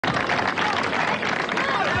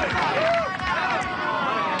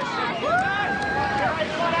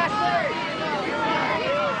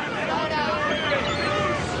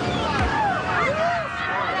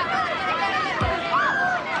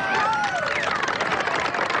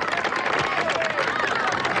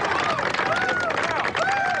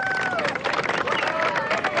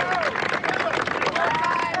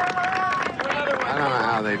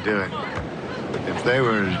doing. If they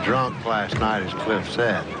were as drunk last night as Cliff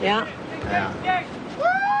said. Yeah. Yeah.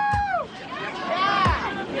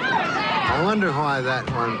 I wonder why that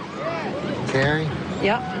one, Carrie?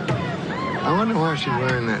 Yep. I wonder why she's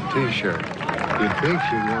wearing that T-shirt. You'd think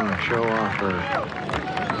she'd want to show off her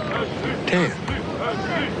tan.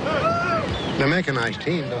 They make a nice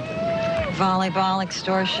team, don't they? Volleyball,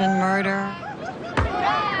 extortion, murder.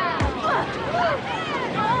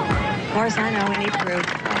 Of course, I know we need proof.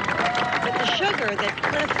 But the sugar that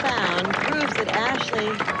Cliff found proves that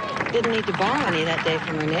Ashley didn't need to borrow any that day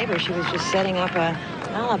from her neighbor. She was just setting up an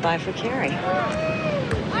alibi for Carrie.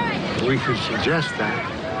 We could suggest that.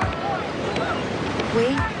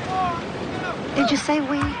 We? Did you say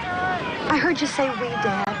we? I heard you say we,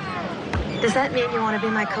 Dad. Does that mean you want to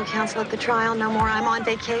be my co-counsel at the trial? No more I'm on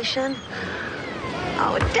vacation?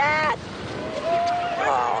 Oh, Dad.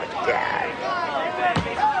 Oh, Dad.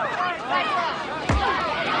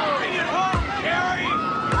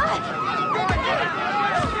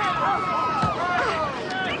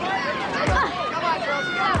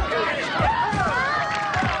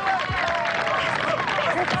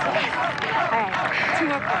 All right, 2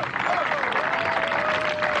 more points.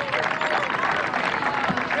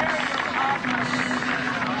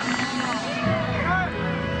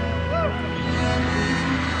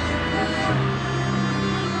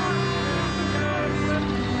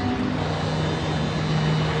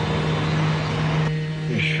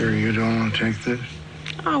 You sure you don't want to take this?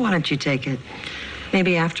 Oh, why don't you take it?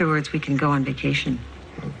 Maybe afterwards we can go on vacation.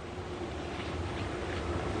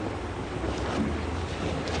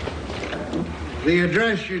 The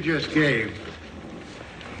address you just gave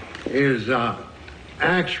is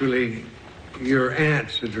actually your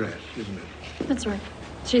aunt's address, isn't it? That's right.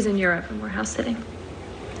 She's in Europe and we're house sitting.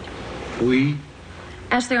 We?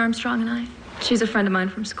 Ashley Armstrong and I. She's a friend of mine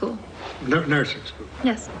from school. Nursing school.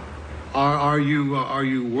 Yes. Are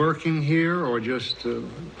you working here or just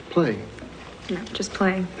playing? No, just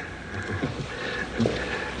playing.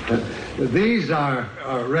 These are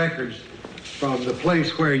records from the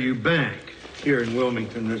place where you bank here in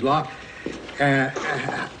Wilmington, Matlock.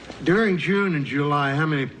 During June and July, how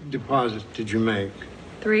many deposits did you make?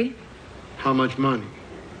 3. How much money?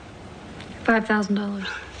 $5,000.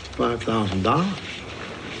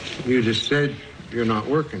 $5,000? You just said you're not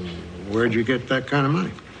working. Where'd you get that kind of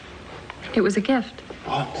money? It was a gift.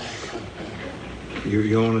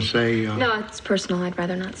 You want to say? No, it's personal. I'd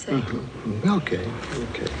rather not say. Okay.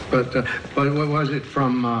 But was it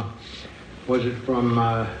from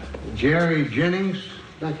Jeri Jennings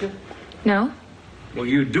back there? No. Well,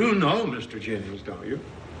 you do know Mr. Jennings, don't you?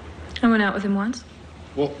 I went out with him once.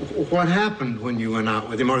 Well, what happened when you went out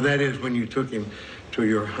with him, or that is when you took him to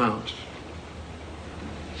your house?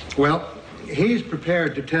 Well, he's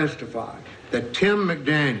prepared to testify that Tim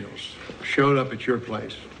McDaniels showed up at your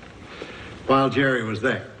place while Jeri was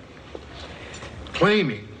there,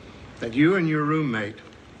 claiming that you and your roommate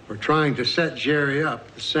were trying to set Jeri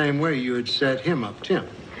up the same way you had set him up, Tim.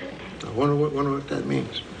 I wonder what that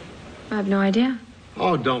means. I have no idea.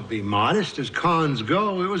 Oh, don't be modest. As cons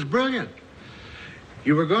go, it was brilliant.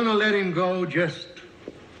 You were going to let him go just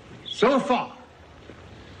so far.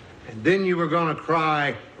 And then you were going to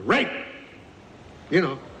cry, rape. You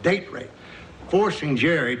know, date rape. Forcing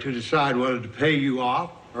Jeri to decide whether to pay you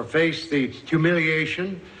off or face the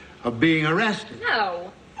humiliation of being arrested.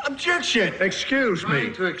 No. Objection! Excuse me.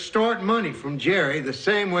 Trying to extort money from Jeri the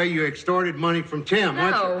same way you extorted money from Tim.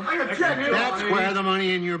 No. I object. That's where the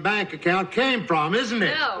money in your bank account came from, isn't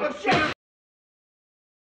it? No.